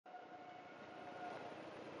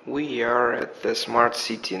We are at the Smart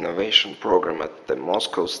City Innovation Program at the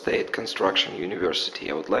Moscow State Construction University.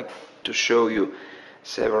 I would like to show you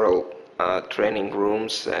several training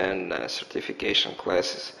rooms and certification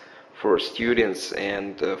classes for students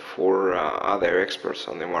and for other experts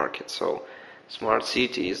on the market. So, Smart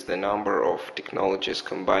City is the number of technologies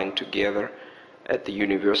combined together at the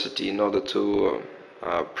university in order to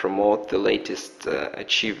promote the latest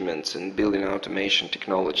achievements in building automation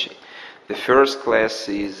technology. The first class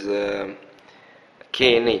is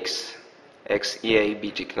KNX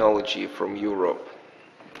XEAB technology from Europe.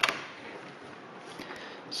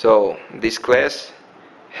 So this class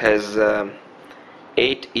has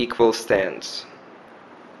 8 equal stands.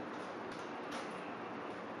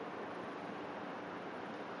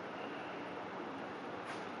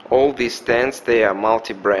 All these stands, they are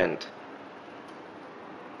multi-brand.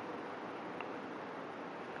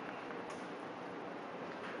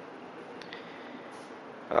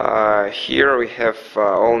 Here we have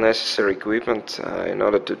all necessary equipment in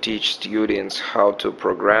order to teach students how to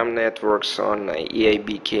program networks on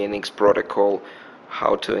EAB KNX protocol,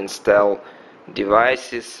 how to install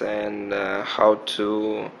devices, and how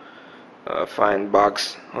to find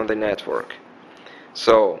bugs on the network.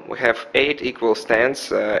 So we have 8 equal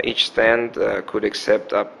stands. Each stand could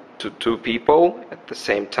accept up to 2 people at the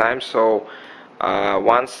same time. So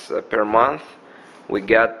once per month we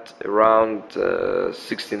got around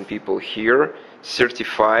 16 people here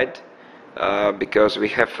certified because we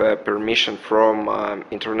have permission from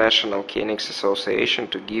International KNX Association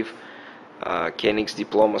to give KNX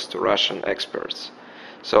diplomas to Russian experts.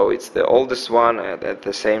 So it's the oldest one and at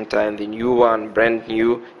the same time the new one, brand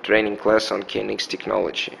new training class on KNX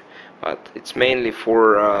technology. But it's mainly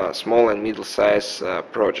for small and middle-sized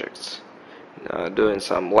projects. Doing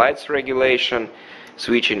some lights regulation,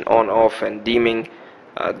 switching on, off and dimming,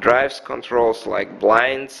 drives controls like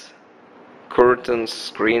blinds, curtains,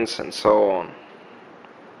 screens and so on.